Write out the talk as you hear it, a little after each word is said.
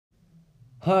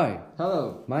Hi,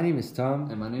 Hello, my name is Tom.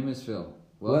 and my name is Phil.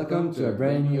 Welcome to a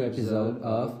brand new episode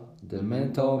of The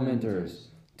Mental Mentors.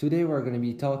 Today we're going to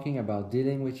be talking about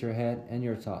dealing with your head and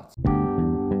your thoughts.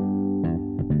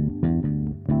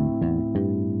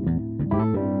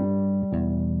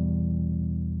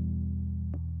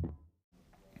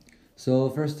 So,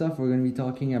 first off, we're going to be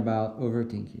talking about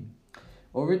overthinking.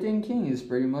 Overthinking is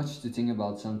pretty much to think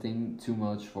about something too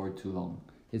much for too long.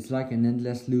 It's like an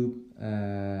endless loop,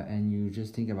 and you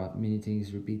just think about many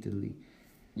things repeatedly.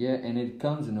 Yeah, and it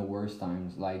comes in the worst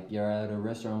times. Like you're at a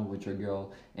restaurant with your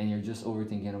girl and you're just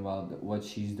overthinking about what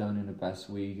she's done in the past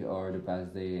week or the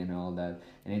past day and all that,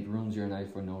 and it ruins your night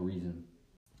for no reason.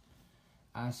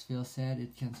 As Phil said,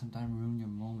 it can sometimes ruin your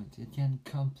moment. It can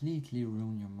completely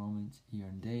ruin your moment, your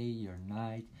day, your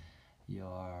night,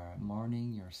 your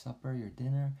morning, your supper, your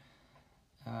dinner,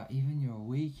 even your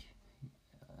week,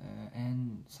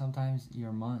 and sometimes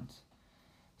your month.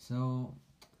 So,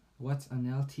 what's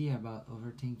unhealthy about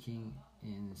overthinking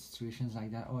in situations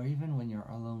like that, or even when you're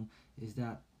alone, is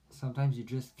that sometimes you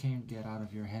just can't get out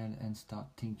of your head and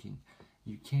stop thinking.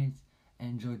 You can't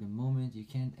enjoy the moment, you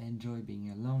can't enjoy being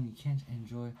alone, you can't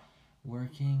enjoy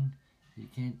working, you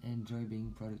can't enjoy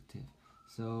being productive.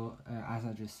 So, as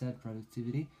I just said,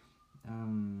 productivity,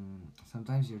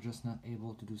 sometimes you're just not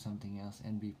able to do something else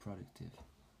and be productive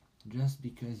just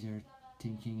because you're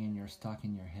thinking and you're stuck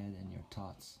in your head and your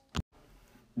thoughts.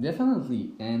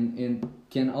 Definitely, and it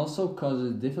can also cause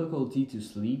a difficulty to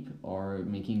sleep or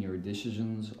making your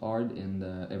decisions hard in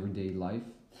the everyday life.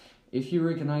 If you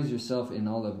recognize yourself in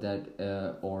all of that,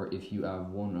 or if you have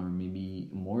one or maybe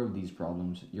more of these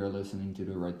problems, you're listening to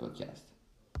the right podcast.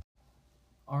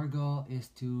 Our goal is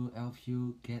to help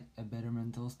you get a better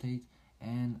mental state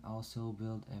and also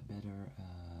build a better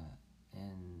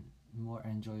and more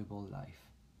enjoyable life.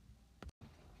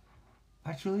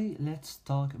 Actually, let's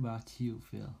talk about you,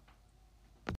 Phil.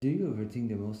 Do you overthink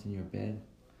the most in your bed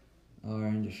or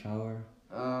in the shower?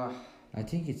 Uh, I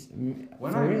think it's When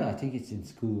for I'm- real. I think it's in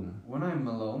school. when I'm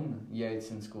alone, yeah, it's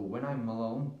in school. When I'm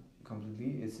alone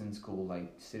completely, it's in school,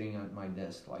 like sitting at my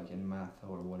desk, like in math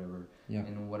or whatever, Yeah.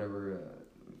 and whatever,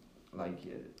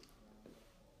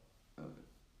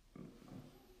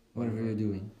 Whatever you're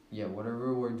doing. yeah,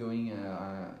 whatever we're doing.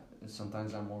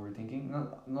 Sometimes I'm overthinking,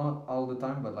 not all the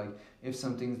time, but like if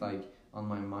something's like on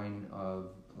my mind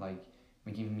of like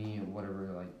making me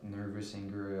whatever like nervous,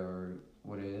 angry, or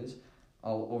what it is,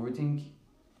 I'll overthink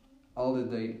all the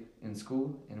day in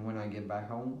school, and when I get back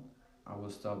home, I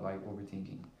will stop like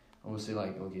overthinking. I will say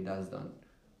like, okay, that's done.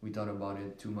 We thought about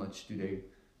it too much today.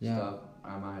 Yeah. Stop.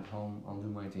 I'm at home. I'll do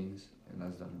my things, and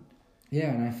that's done. Yeah,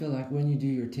 and I feel like when you do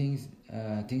your things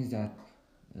that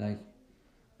like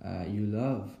you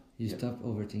love, you Yeah. stop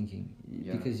overthinking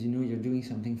Yeah. because you know you're doing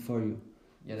something for you,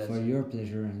 Yeah, that's for your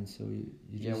pleasure, and so you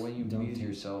yeah. just When you don't please think.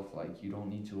 yourself, like you don't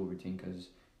need to overthink because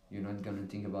you're not gonna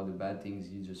think about the bad things.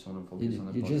 You just wanna focus on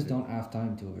the You positive. just don't have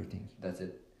time to overthink. That's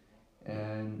it.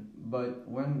 And but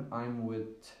when I'm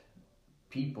with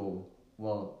people,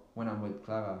 well, when I'm with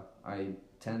Clara, I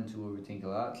tend to overthink a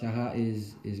lot. Clara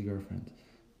is his girlfriend.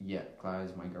 Yeah, Clara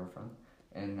is my girlfriend,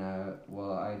 and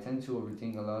well, I tend to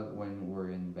overthink a lot when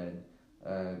we're in bed,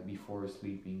 before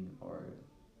sleeping or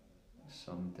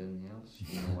something else.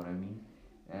 You know what I mean?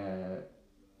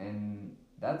 And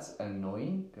that's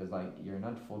annoying because like you're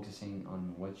not focusing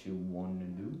on what you want to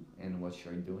do and what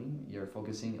you're doing. You're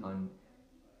focusing on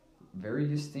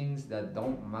various things that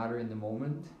don't matter in the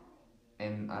moment,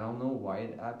 and I don't know why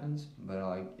it happens, but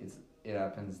like it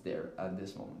happens there at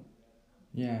this moment.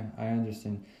 Yeah, I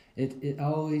understand. It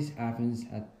always happens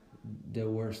at the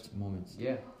worst moments.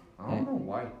 Yeah, I don't know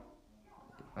why.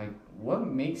 Like, what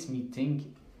makes me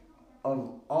think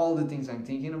of all the things I'm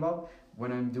thinking about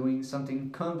when I'm doing something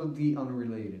completely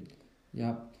unrelated?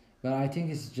 Yeah, but I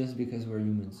think it's just because we're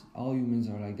humans. All humans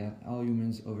are like that. All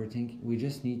humans overthink. We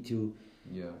just need to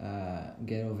Yeah.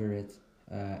 get over it.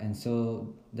 And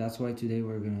so that's why today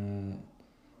we're gonna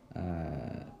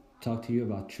talk to you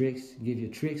about tricks, give you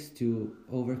tricks to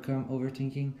overcome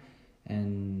overthinking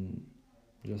and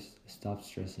just stop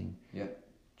stressing. Yeah.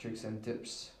 Tricks and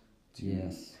tips to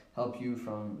Yes. help you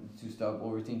to stop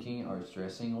overthinking or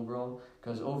stressing overall,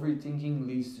 because overthinking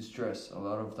leads to stress a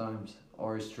lot of times,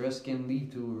 or stress can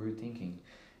lead to overthinking,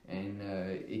 and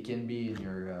it can be in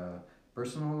your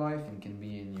personal life and can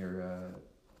be in your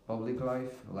public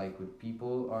life, like with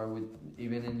people or with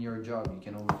even in your job. You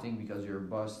can overthink because your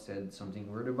boss said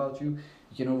something weird about you.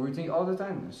 You can overthink all the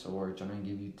time, so we're trying to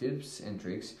give you tips and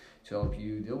tricks to help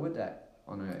you deal with that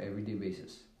on an everyday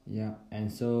basis. Yeah,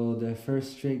 and so the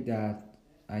first trick that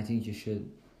I think you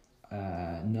should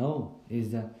know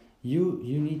is that you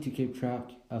need to keep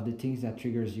track of the things that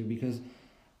triggers you, because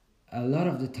a lot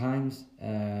of the times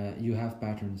you have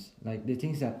patterns, like the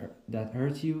things that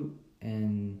hurt you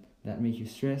and that make you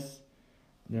stress.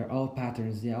 They're all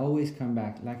patterns, they always come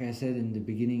back. Like I said in the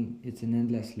beginning, it's an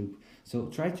endless loop. So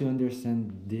try to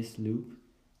understand this loop,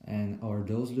 and or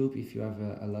those loop if you have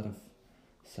a lot of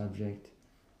subject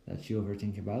that you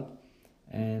overthink about.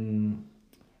 And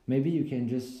maybe you can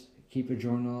just keep a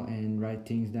journal and write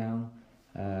things down,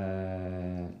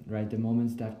 write the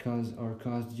moments that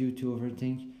caused you to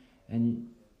overthink, and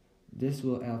this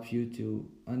will help you to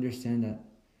understand that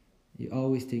you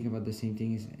always think about the same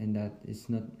things and that it's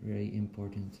not very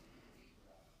important.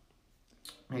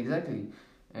 Exactly.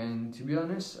 And to be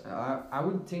honest, I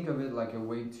would think of it like a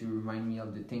way to remind me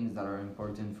of the things that are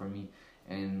important for me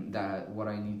and that what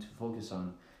I need to focus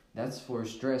on. That's for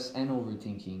stress and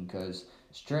overthinking, because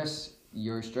stress,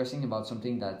 you're stressing about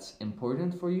something that's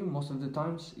important for you most of the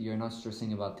times. You're not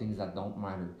stressing about things that don't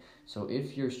matter. So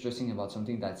if you're stressing about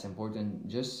something that's important,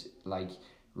 just like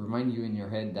remind you in your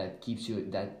head that keeps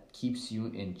you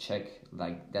in check,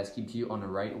 like that keeps you on the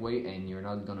right way, and you're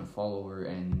not gonna fall over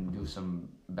and do some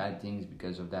bad things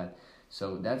because of that.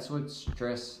 So that's what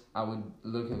stress I would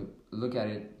look at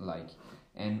it like.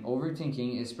 And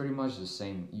overthinking is pretty much the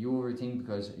same. You overthink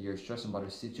because you're stressed about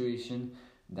a situation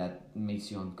that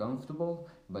makes you uncomfortable,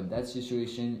 but that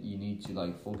situation you need to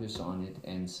like focus on it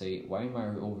and say, why am I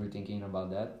overthinking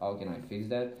about that? How can I fix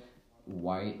that?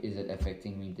 Why is it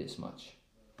affecting me this much?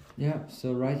 Yeah,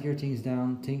 so write your things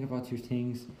down, think about your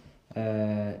things,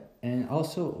 and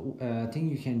also a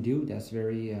thing you can do that's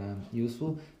very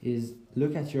useful is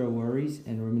look at your worries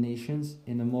and ruminations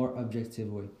in a more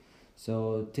objective way.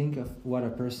 So think of what a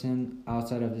person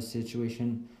outside of the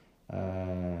situation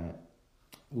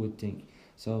would think.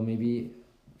 So maybe,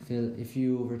 Phil, if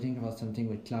you overthink about something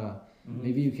with Clara,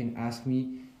 maybe you can ask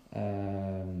me,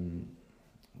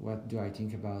 what do I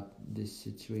think about this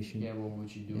situation? Yeah, what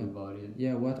would you do Yeah. about it?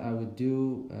 Yeah, what I would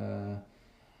do,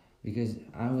 because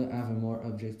I will have a more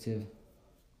objective.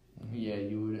 Yeah,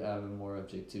 you would have a more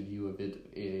objective view of it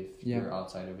if Yeah. you're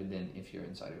outside of it than if you're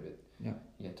inside of it. Yeah.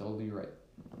 Yeah, totally right.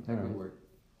 That Alright. would work.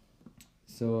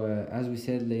 So as we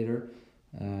said later,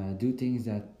 do things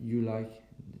that you like.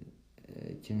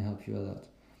 It can help you a lot.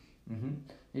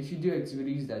 If you do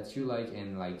activities that you like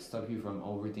and like stop you from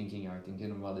overthinking or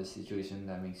thinking about the situation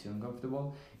that makes you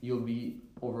uncomfortable, you'll be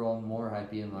overall more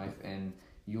happy in life, and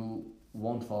you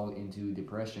won't fall into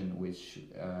depression, which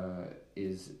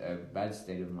is a bad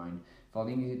state of mind.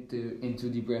 Falling into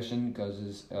depression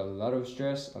causes a lot of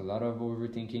stress, a lot of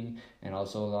overthinking, and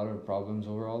also a lot of problems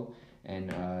overall. And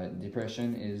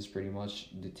depression is pretty much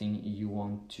the thing you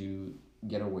want to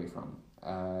get away from.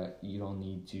 You don't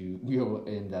need to go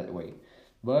in that way,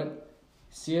 but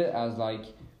see it as like,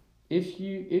 if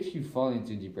you fall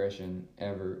into depression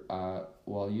ever,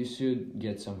 well, you should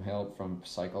get some help from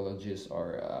psychologists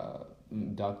or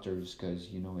doctors, because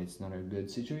you know it's not a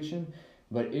good situation.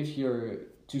 But if you're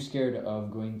too scared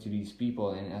of going to these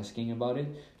people and asking about it,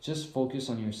 just focus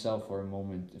on yourself for a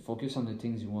moment. Focus on the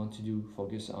things you want to do,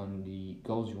 focus on the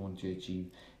goals you want to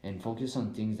achieve, and focus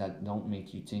on things that don't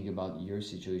make you think about your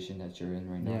situation that you're in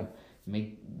right now. Yeah.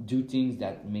 Do things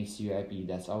that makes you happy.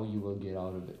 That's how you will get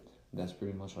out of it. That's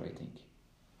pretty much what I think.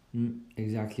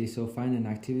 Exactly. So find an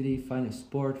activity, find a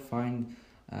sport, find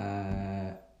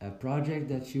a project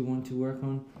that you want to work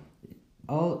on.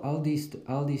 All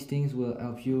these things will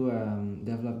help you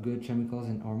develop good chemicals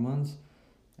and hormones,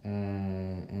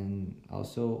 and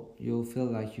also you'll feel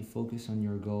like you focus on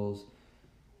your goals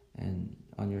and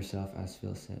on yourself, as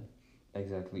Phil said.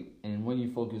 Exactly. And when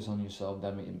you focus on yourself,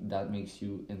 that makes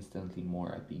you instantly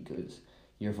more happy, because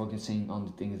you're focusing on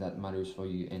the things that matters for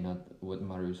you and not what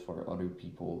matters for other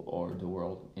people or the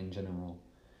world in general.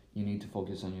 You need to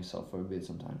focus on yourself for a bit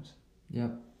sometimes.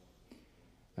 Yeah.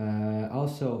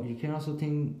 Also, you can also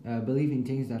believe in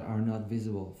things that are not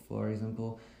visible. For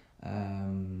example,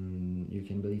 you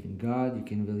can believe in God. You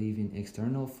can believe in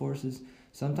external forces.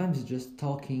 Sometimes just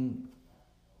talking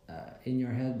in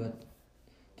your head, but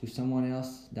to someone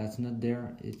else that's not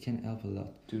there, it can help a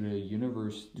lot. To the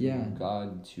universe, to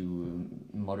God, to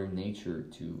Mother Nature,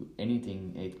 to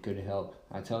anything, it could help.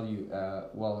 I tell you,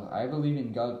 well, I believe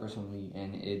in God personally,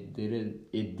 and it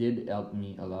did help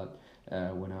me a lot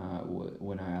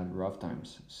when I had rough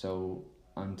times. So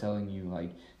I'm telling you,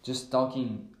 like, just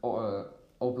talking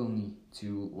openly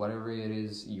to whatever it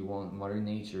is you want, Mother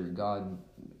Nature, God,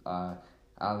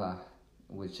 Allah,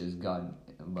 which is God,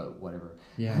 but whatever.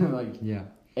 Yeah. Like, yeah.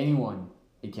 Anyone,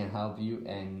 it can help you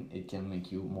and it can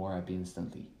make you more happy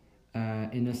instantly.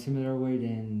 In a similar way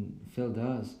than Phil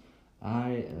does,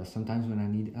 I sometimes when I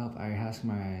need help, I ask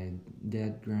my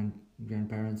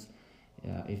grandparents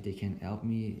if they can help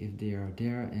me, if they are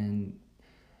there, and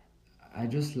I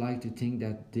just like to think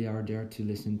that they are there to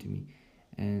listen to me,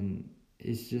 and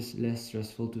it's just less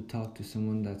stressful to talk to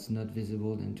someone that's not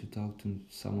visible than to talk to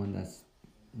someone that's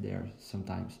there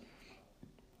sometimes.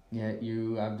 Yeah,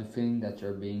 you have the feeling that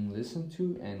you're being listened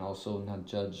to and also not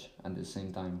judged at the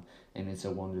same time, and it's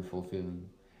a wonderful feeling.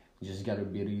 You just gotta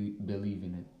believe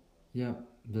in it. Yeah,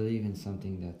 believe in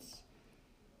something that's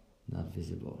not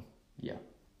visible. Yeah.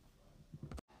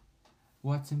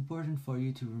 What's important for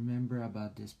you to remember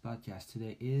about this podcast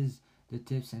today is the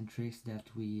tips and tricks that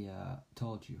we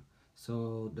told you.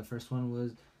 So the first one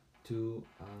was to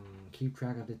keep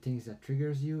track of the things that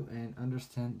triggers you and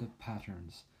understand the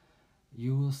patterns.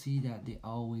 You will see that they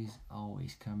always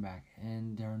come back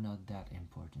and they're not that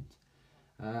important.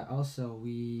 Also,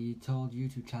 we told you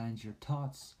to challenge your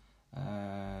thoughts.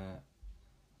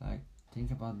 Like,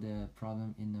 think about the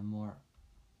problem in a more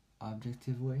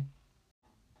objective way.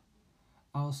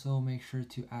 Also, make sure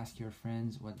to ask your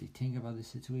friends what they think about the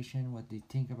situation, what they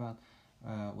think about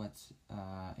what's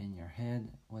in your head,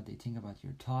 what they think about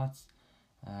your thoughts,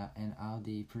 and how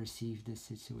they perceive the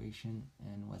situation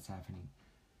and what's happening.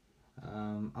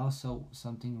 Also,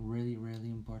 something really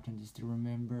important is to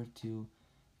remember to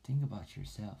think about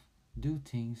yourself. Do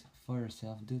things for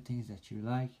yourself, do things that you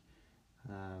like,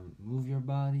 move your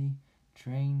body,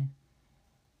 train,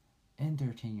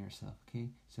 entertain yourself, okay?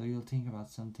 So you'll think about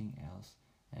something else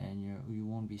and you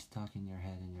won't be stuck in your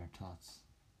head and your thoughts.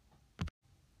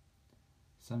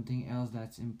 Something else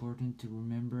that's important to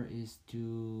remember is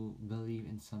to believe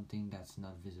in something that's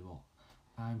not visible.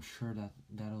 I'm sure that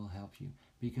that'll help you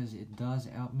because it does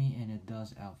help me and it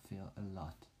does help Phil a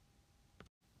lot.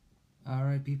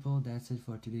 Alright, people, that's it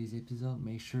for today's episode.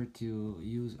 Make sure to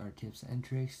use our tips and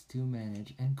tricks to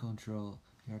manage and control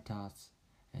your thoughts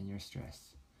and your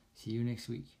stress. See you next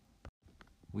week.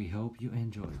 We hope you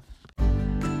enjoyed.